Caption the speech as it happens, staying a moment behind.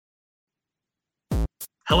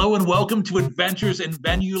Hello and welcome to Adventures in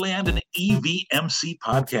Venueland, an EVMC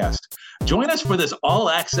podcast. Join us for this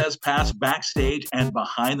all-access pass backstage and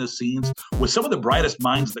behind the scenes with some of the brightest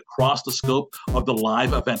minds that cross the scope of the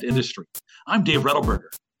live event industry. I'm Dave Rettelberger.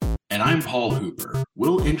 And I'm Paul Hooper.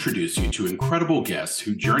 We'll introduce you to incredible guests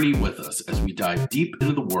who journey with us as we dive deep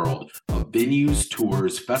into the world of venues,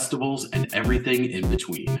 tours, festivals, and everything in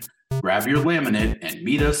between. Grab your laminate and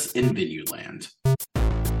meet us in Venueland.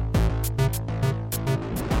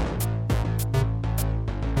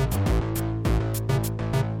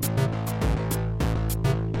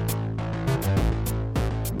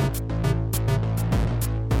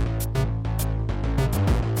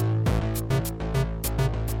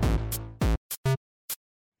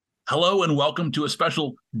 Hello and welcome to a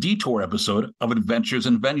special detour episode of Adventures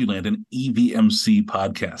in Venueland, an EVMC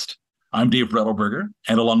podcast. I'm Dave Rettelberger,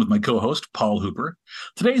 and along with my co-host, Paul Hooper,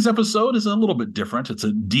 today's episode is a little bit different. It's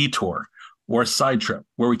a detour or a side trip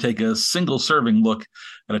where we take a single-serving look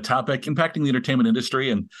at a topic impacting the entertainment industry.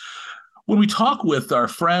 And when we talk with our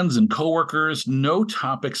friends and coworkers, no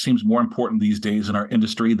topic seems more important these days in our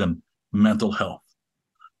industry than mental health.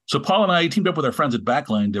 So Paul and I teamed up with our friends at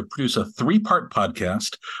Backline to produce a 3-part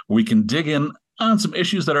podcast where we can dig in on some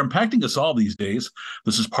issues that are impacting us all these days.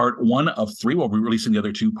 This is part 1 of 3. We'll be releasing the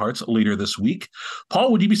other 2 parts later this week.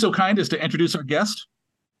 Paul, would you be so kind as to introduce our guest?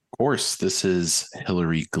 Of course. This is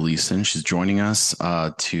Hillary Gleason. She's joining us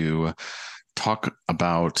to talk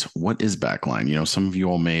about what is Backline. You know, some of you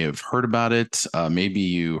all may have heard about it. Maybe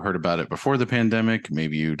you heard about it before the pandemic.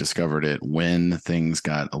 Maybe you discovered it when things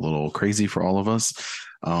got a little crazy for all of us.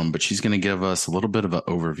 But she's going to give us a little bit of an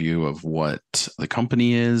overview of what the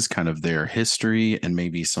company is, kind of their history, and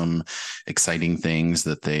maybe some exciting things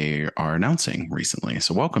that they are announcing recently.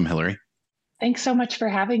 So welcome, Hillary. Thanks so much for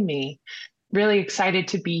having me. Really excited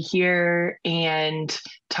to be here and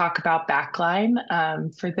talk about Backline.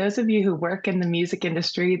 For those of you who work in the music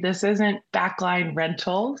industry, this isn't Backline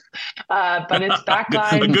Rentals, but it's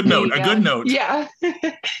Backline. A good note. Yeah.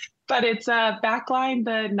 But it's Backline,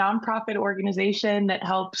 the nonprofit organization that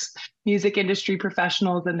helps music industry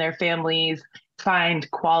professionals and their families find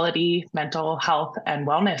quality mental health and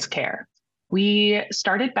wellness care. We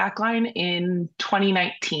started Backline in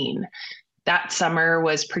 2019. That summer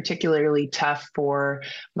was particularly tough for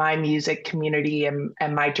my music community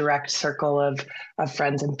and my direct circle of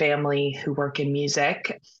friends and family who work in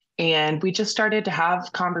music. And we just started to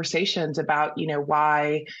have conversations about,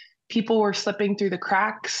 why people were slipping through the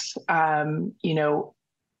cracks,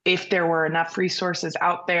 if there were enough resources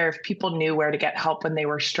out there, if people knew where to get help when they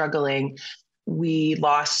were struggling. We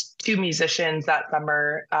lost 2 musicians that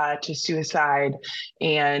summer to suicide,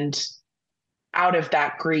 and out of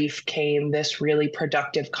that grief came this really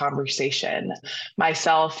productive conversation.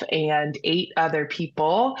 Myself and 8 other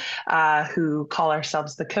people who call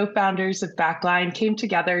ourselves the co-founders of Backline came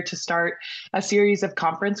together to start a series of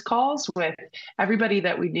conference calls with everybody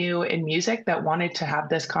that we knew in music that wanted to have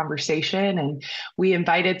this conversation. And we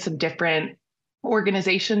invited some different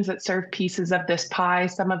organizations that serve pieces of this pie.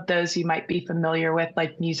 Some of those you might be familiar with,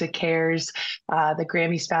 like Music Cares, the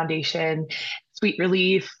Grammys Foundation, Sweet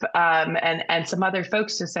Relief, and some other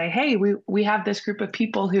folks to say, hey, we have this group of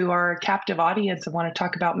people who are a captive audience and want to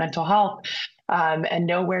talk about mental health and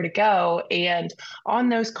know where to go. And on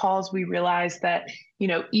those calls, we realized that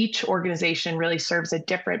each organization really serves a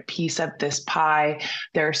different piece of this pie.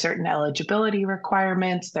 There are certain eligibility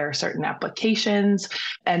requirements, there are certain applications,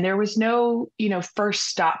 and there was no, first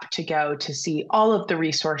stop to go to see all of the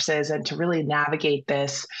resources and to really navigate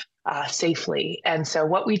this safely. And so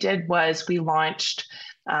what we did was we launched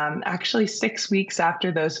actually 6 weeks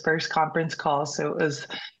after those first conference calls. So it was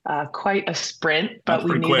quite a sprint, but That's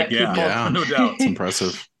we knew quick, that people, yeah, no doubt. It's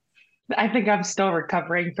impressive. I think I'm still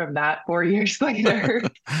recovering from that 4 years later.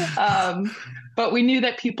 But we knew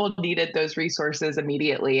that people needed those resources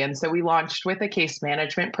immediately. And so we launched with a case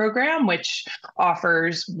management program, which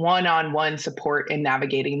offers one-on-one support in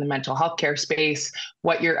navigating the mental health care space,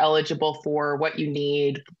 what you're eligible for, what you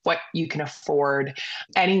need, what you can afford.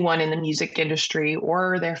 Anyone in the music industry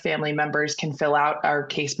or their family members can fill out our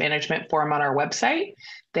case management form on our website.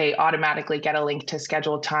 They automatically get a link to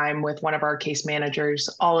schedule time with one of our case managers,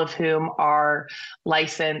 all of whom are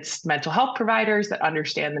licensed mental health providers that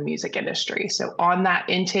understand the music industry. So on that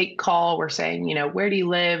intake call, we're saying, where do you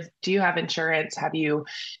live? Do you have insurance? Have you,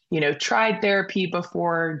 tried therapy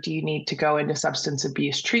before? Do you need to go into substance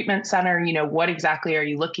abuse treatment center? What exactly are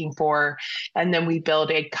you looking for? And then we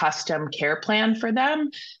build a custom care plan for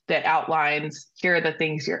them that outlines, here are the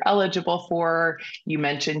things you're eligible for. You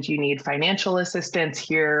mentioned you need financial assistance.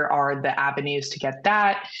 Here are the avenues to get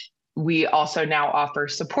that. We also now offer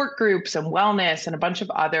support groups and wellness and a bunch of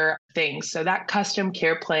other things. So that custom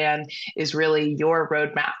care plan is really your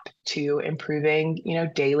roadmap to improving,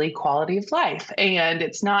 daily quality of life. And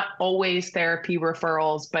it's not always therapy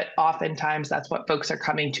referrals, but oftentimes that's what folks are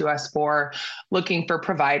coming to us for, looking for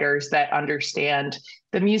providers that understand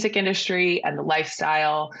the music industry and the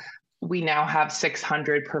lifestyle. We now have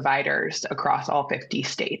 600 providers across all 50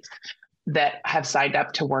 states that have signed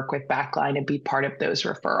up to work with Backline and be part of those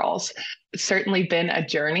referrals. It's certainly been a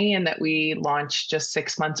journey in that we launched just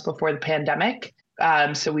 6 months before the pandemic.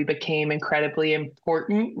 So we became incredibly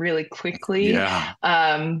important really quickly. Yeah.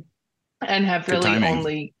 And have Good really timing.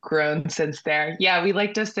 only grown since there. Yeah, we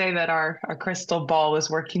like to say that our crystal ball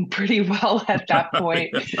was working pretty well at that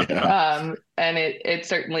point. Yeah. And it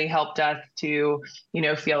certainly helped us to,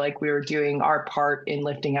 feel like we were doing our part in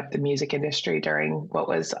lifting up the music industry during what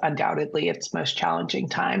was undoubtedly its most challenging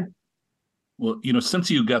time. Well,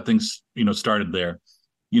 since you got things, started there,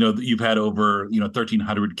 you've had over,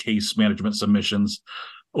 1,300 case management submissions,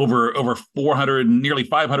 over 400, nearly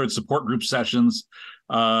 500 support group sessions.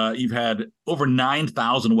 You've had over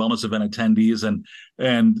 9,000 wellness event attendees,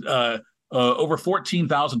 and over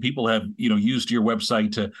 14,000 people have used your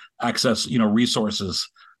website to access resources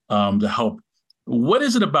to help. What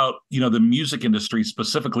is it about the music industry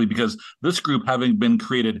specifically? Because this group, having been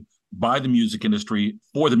created by the music industry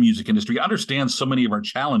for the music industry, understands so many of our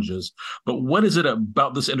challenges. But what is it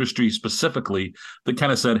about this industry specifically that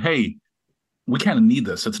kind of said, "Hey, we kind of need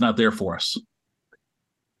this. It's not there for us"?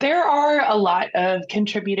 There are a lot of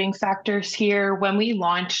contributing factors here. When we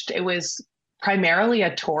launched, it was primarily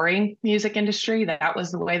a touring music industry. That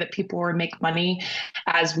was the way that people were make money.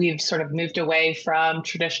 As we've sort of moved away from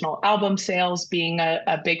traditional album sales being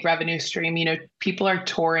a big revenue stream, people are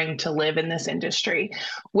touring to live in this industry.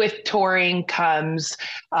 With touring comes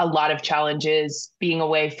a lot of challenges, being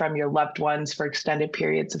away from your loved ones for extended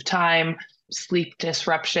periods of time, sleep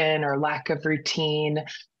disruption or lack of routine,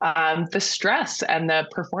 the stress and the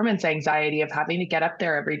performance anxiety of having to get up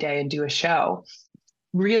there every day and do a show.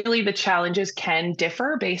 Really, the challenges can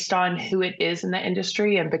differ based on who it is in the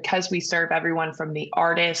industry. And because we serve everyone from the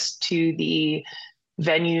artist to the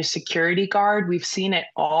venue security guard, we've seen it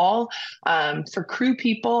all. For crew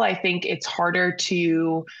people, I think it's harder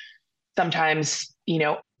to sometimes,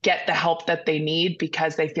 get the help that they need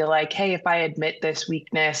because they feel like, hey, if I admit this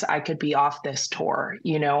weakness, I could be off this tour.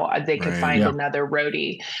 They could find another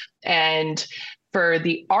roadie. And for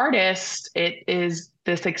the artist, it is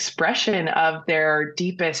this expression of their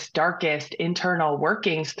deepest, darkest internal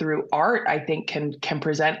workings through art, I think can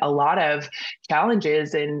present a lot of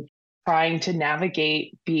challenges in trying to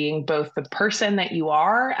navigate being both the person that you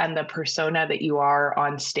are and the persona that you are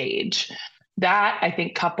on stage. That, I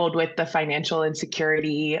think, coupled with the financial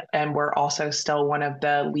insecurity, and we're also still one of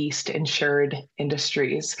the least insured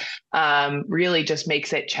industries, really just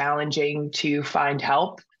makes it challenging to find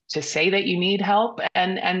help, to say that you need help.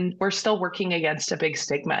 And we're still working against a big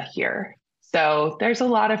stigma here. So there's a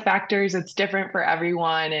lot of factors. It's different for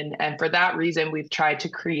everyone. And for that reason, we've tried to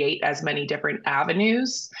create as many different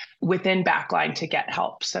avenues within Backline to get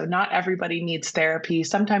help. So not everybody needs therapy.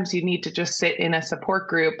 Sometimes you need to just sit in a support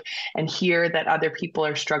group and hear that other people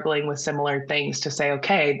are struggling with similar things to say,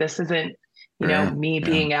 okay, this isn't me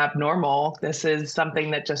being abnormal. This is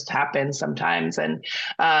something that just happens sometimes. And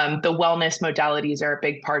the wellness modalities are a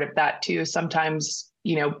big part of that too. Sometimes,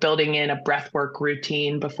 building in a breathwork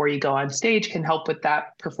routine before you go on stage can help with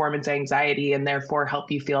that performance anxiety and therefore help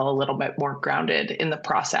you feel a little bit more grounded in the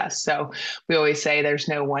process. So we always say there's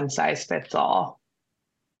no one size fits all.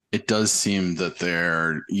 It does seem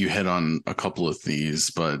that you hit on a couple of these,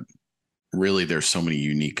 but really there's so many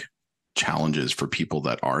unique challenges for people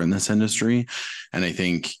that are in this industry. And I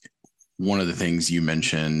think one of the things you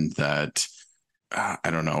mentioned that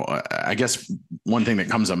I don't know, I guess one thing that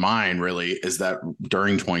comes to mind really is that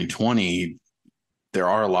during 2020, there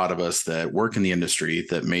are a lot of us that work in the industry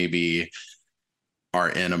that maybe are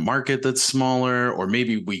in a market that's smaller, or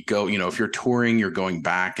maybe we go, if you're touring, you're going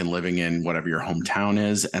back and living in whatever your hometown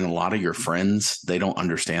is. And a lot of your friends, they don't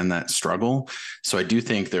understand that struggle. So I do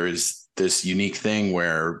think there is this unique thing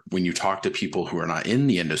where when you talk to people who are not in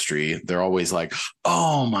the industry, they're always like,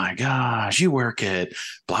 oh my gosh, you work at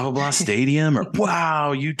blah, blah, blah stadium, or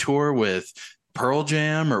wow, you tour with Pearl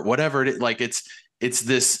Jam or whatever. It's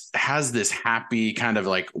this has this happy kind of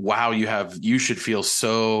like, wow, you should feel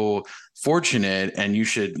so fortunate, and you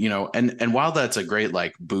should, and while that's a great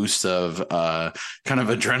like boost of kind of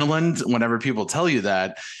adrenaline whenever people tell you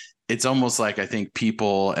that, it's almost like, I think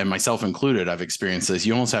people, and myself included, I've experienced this.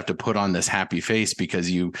 You almost have to put on this happy face because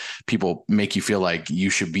people make you feel like you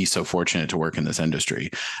should be so fortunate to work in this industry.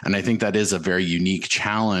 And I think that is a very unique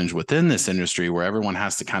challenge within this industry, where everyone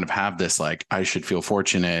has to kind of have this, like, I should feel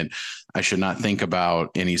fortunate. I should not think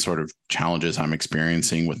about any sort of challenges I'm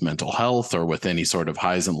experiencing with mental health or with any sort of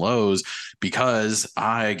highs and lows, because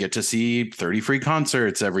I get to see 30 free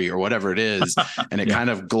concerts every, or whatever it is. And it kind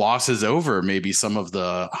of glosses over maybe some of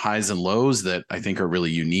the highs and lows that I think are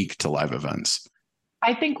really unique to live events.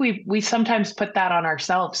 I think we sometimes put that on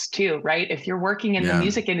ourselves too, right? If you're working in the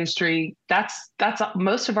music industry, that's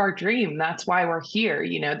most of our dream. That's why we're here.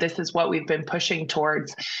 This is what we've been pushing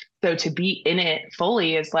towards. So to be in it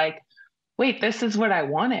fully is like, wait, this is what I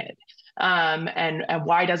wanted. And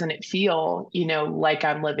why doesn't it feel, like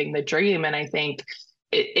I'm living the dream? And I think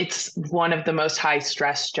it's one of the most high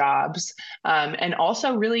stress jobs. And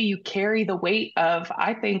also really you carry the weight of,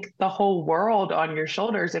 I think, the whole world on your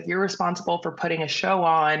shoulders. If you're responsible for putting a show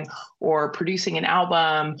on or producing an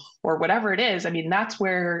album or whatever it is, I mean, that's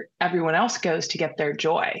where everyone else goes to get their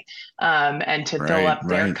joy, and to fill up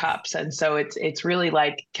their cups. And so it's really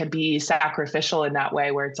like, can be sacrificial in that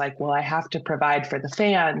way, where it's like, well, I have to provide for the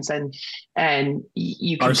fans, and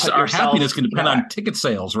you can our happiness can depend on ticket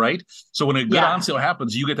sales, right? So when a good on sale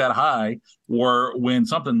happens, you get that high, or when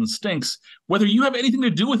something stinks, whether you have anything to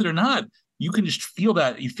do with it or not, you can just feel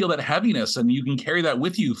that. You feel that heaviness, and you can carry that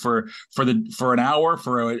with you for an hour,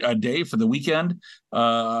 for a day, for the weekend,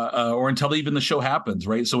 or until even the show happens,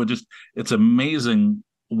 right? So it's amazing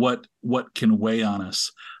what can weigh on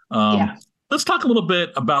us. Let's talk a little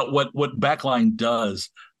bit about what Backline does.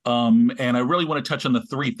 And I really want to touch on the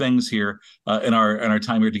three things here in our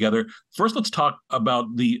time here together. First, let's talk about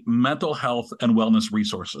the mental health and wellness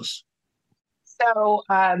resources. So,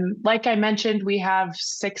 like I mentioned, we have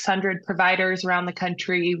 600 providers around the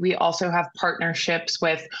country. We also have partnerships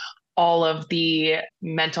with all of the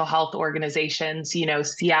mental health organizations.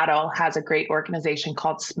 Seattle has a great organization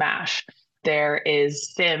called SMASH. There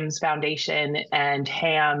is Sims Foundation and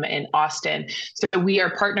HAM in Austin. So we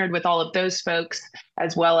are partnered with all of those folks,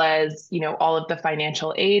 as well as, all of the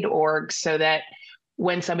financial aid orgs, so that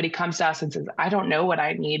when somebody comes to us and says, I don't know what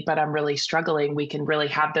I need, but I'm really struggling, we can really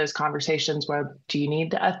have those conversations where, do you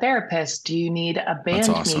need a therapist? Do you need a band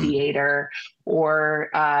mediator? Or,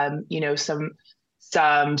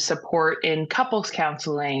 some support in couples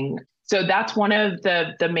counseling? So that's one of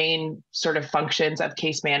the main sort of functions of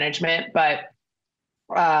case management. But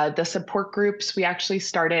the support groups, we actually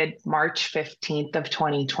started March 15th of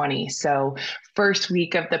 2020. So first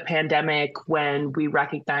week of the pandemic, when we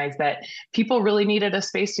recognized that people really needed a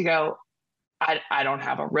space to go, I don't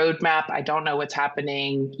have a roadmap. I don't know what's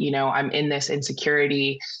happening. I'm in this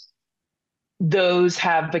insecurity. Those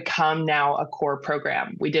have become now a core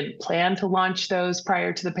program. We didn't plan to launch those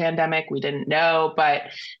prior to the pandemic. We didn't know, but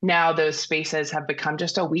now those spaces have become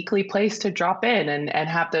just a weekly place to drop in and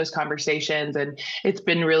have those conversations. And it's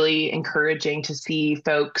been really encouraging to see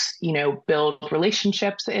folks, build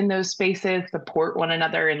relationships in those spaces, support one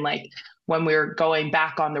another. And like when we were going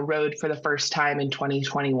back on the road for the first time in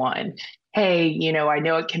 2021, hey, I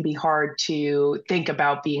know it can be hard to think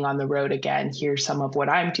about being on the road again. Here's some of what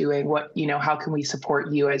I'm doing. How can we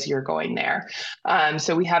support you as you're going there?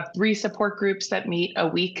 So we have 3 support groups that meet a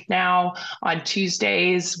week now. On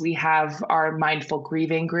Tuesdays, we have our mindful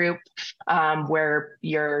grieving group, where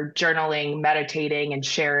you're journaling, meditating, and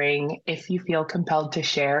sharing if you feel compelled to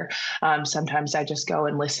share. Sometimes I just go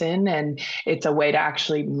and listen, and it's a way to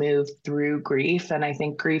actually move through grief. And I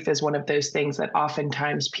think grief is one of those things that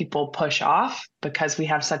oftentimes people push off because we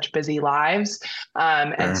have such busy lives.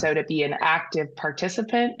 And so to be an active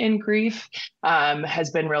participant in grief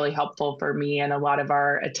has been really helpful for me and a lot of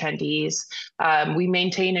our attendees. We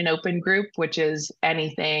maintain an open group, which is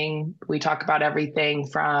anything. We talk about everything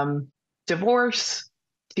from divorce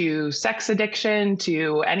to sex addiction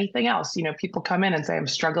to anything else. People come in and say, I'm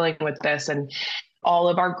struggling with this. And all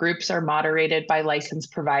of our groups are moderated by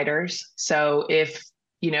licensed providers. So if,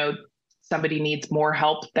 somebody needs more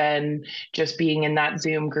help than just being in that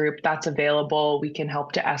Zoom group, that's available. We can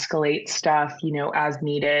help to escalate stuff, as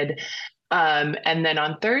needed. And then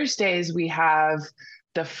on Thursdays, we have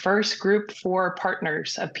the first group for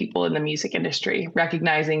partners of people in the music industry,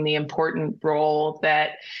 recognizing the important role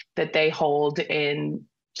that they hold in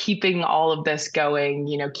keeping all of this going,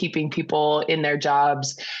 keeping people in their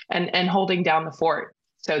jobs and holding down the fort.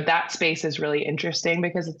 So that space is really interesting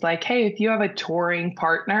because it's like, hey, if you have a touring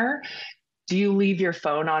partner, do you leave your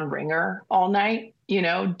phone on ringer all night?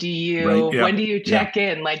 When do you check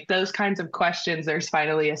in? Like those kinds of questions, there's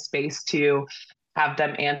finally a space to have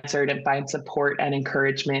them answered and find support and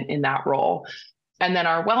encouragement in that role. And then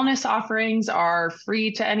our wellness offerings are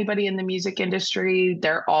free to anybody in the music industry.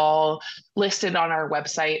 They're all listed on our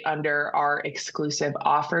website under our exclusive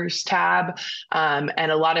offers tab. And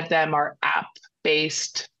a lot of them are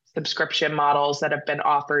app-based subscription models that have been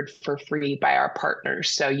offered for free by our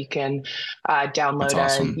partners. So you can download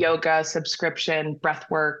a yoga subscription,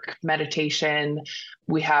 breathwork, meditation.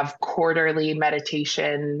 We have quarterly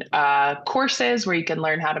meditation courses where you can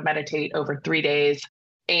learn how to meditate over 3 days.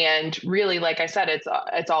 And really, like I said,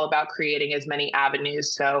 it's all about creating as many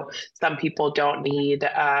avenues. So some people don't need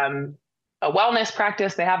a wellness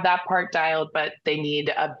practice. They have that part dialed, but they need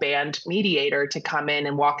a band mediator to come in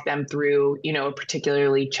and walk them through, a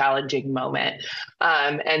particularly challenging moment.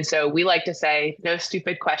 And so we like to say, no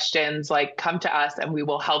stupid questions, like come to us and we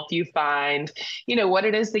will help you find, what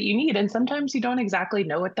it is that you need. And sometimes you don't exactly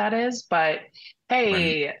know what that is, but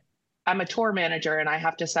hey, right. I'm a tour manager and I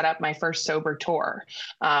have to set up my first sober tour.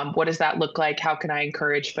 What does that look like? How can I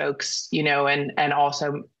encourage folks, and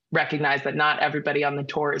also recognize that not everybody on the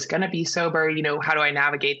tour is going to be sober. How do I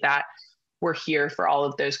navigate that? We're here for all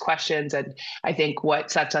of those questions. And I think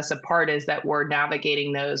what sets us apart is that we're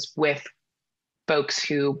navigating those with folks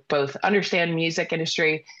who both understand music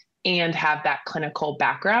industry and have that clinical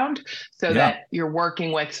background so that you're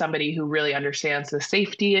working with somebody who really understands the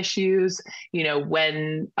safety issues,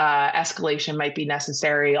 when escalation might be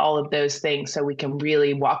necessary, all of those things. So we can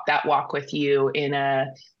really walk that walk with you in a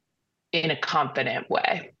confident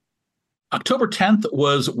way. October 10th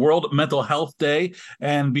was World Mental Health Day.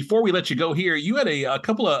 And before we let you go here, you had a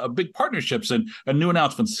couple of big partnerships and new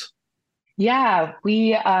announcements. Yeah,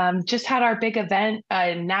 we just had our big event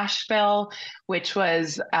in Nashville, which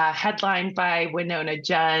was headlined by Winona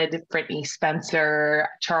Judd, Brittany Spencer,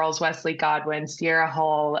 Charles Wesley Godwin, Sierra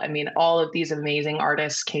Hull. I mean, all of these amazing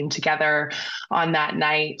artists came together on that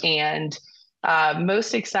night. And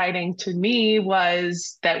most exciting to me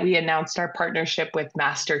was that we announced our partnership with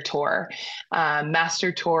Master Tour.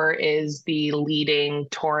 Master Tour is the leading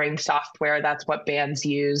touring software. That's what bands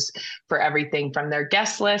use for everything from their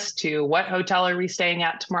guest list to what hotel are we staying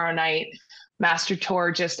at tomorrow night. Master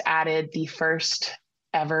Tour just added the first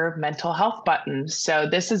ever mental health button. So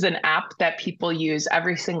this is an app that people use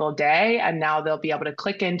every single day. And now they'll be able to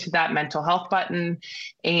click into that mental health button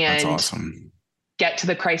and that's awesome. Get to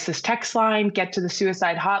the crisis text line, get to the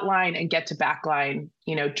suicide hotline, and get to Backline,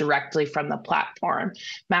 directly from the platform.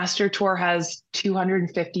 Master Tour has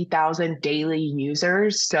 250,000 daily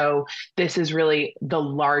users. So this is really the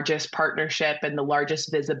largest partnership and the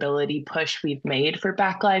largest visibility push we've made for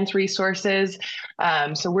Backline's resources.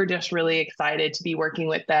 So we're just really excited to be working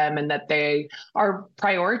with them and that they are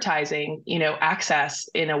prioritizing, access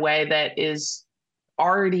in a way that is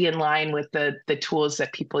already in line with the tools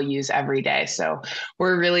that people use every day. So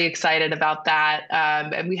we're really excited about that.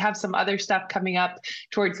 And we have some other stuff coming up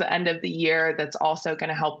towards the end of the year that's also going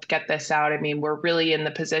to help get this out. I mean, we're really in the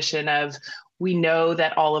position of, we know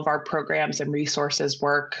that all of our programs and resources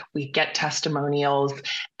work. We get testimonials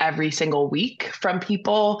every single week from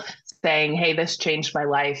people saying, hey, this changed my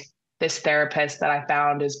life. This therapist that I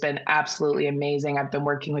found has been absolutely amazing. I've been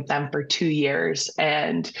working with them for 2 years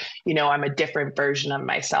and, I'm a different version of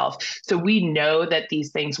myself. So we know that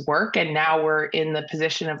these things work. And now we're in the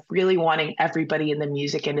position of really wanting everybody in the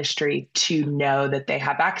music industry to know that they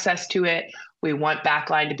have access to it. We want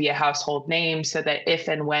Backline to be a household name so that if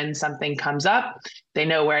and when something comes up, they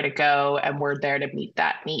know where to go and we're there to meet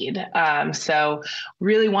that need. So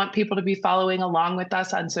really want people to be following along with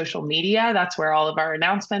us on social media. That's where all of our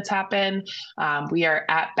announcements happen. We are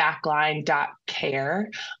at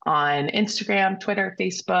backline.care on Instagram, Twitter,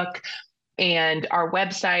 Facebook. And our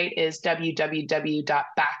website is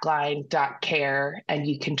www.backline.care, and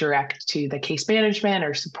you can direct to the case management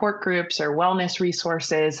or support groups or wellness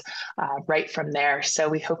resources right from there. So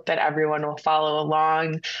we hope that everyone will follow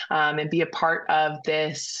along and be a part of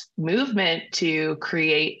this movement to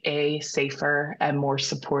create a safer and more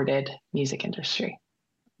supported music industry.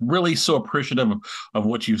 Really so appreciative of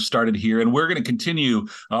what you've started here. And we're going to continue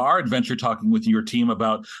our adventure talking with your team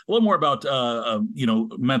about a little more about,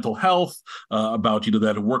 mental health, about,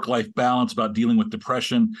 that work-life balance, about dealing with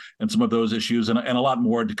depression and some of those issues, and a lot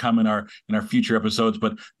more to come in our future episodes.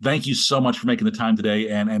 But thank you so much for making the time today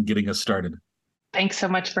and getting us started. Thanks so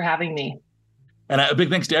much for having me. And a big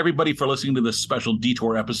thanks to everybody for listening to this special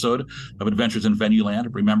detour episode of Adventures in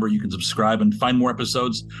Venueland. Remember, you can subscribe and find more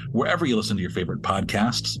episodes wherever you listen to your favorite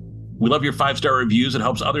podcasts. We love your 5-star reviews. It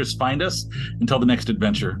helps others find us. Until the next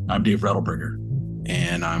adventure, I'm Dave Rettelberger.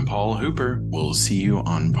 And I'm Paul Hooper. We'll see you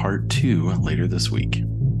on part 2 later this week.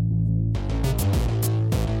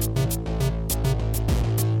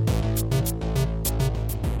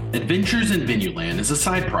 Adventures in Venueland is a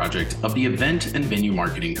side project of the Event and Venue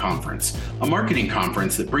Marketing Conference, a marketing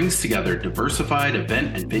conference that brings together diversified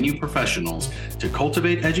event and venue professionals to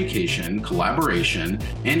cultivate education, collaboration,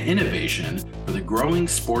 and innovation for the growing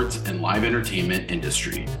sports and live entertainment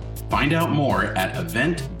industry. Find out more at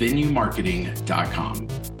eventvenuemarketing.com.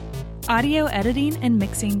 Audio editing and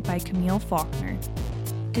mixing by Camille Faulkner.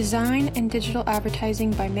 Design and digital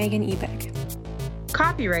advertising by Megan Ebeck.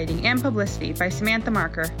 Copywriting and publicity by Samantha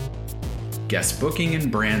Marker. Guest booking and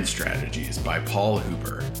brand strategies by Paul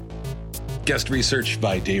Hooper. Guest research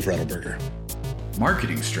by Dave Rettelberger.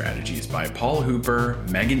 Marketing strategies by Paul Hooper,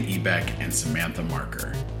 Megan Ebeck, and Samantha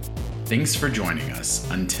Marker. Thanks for joining us.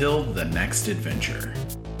 Until the next adventure.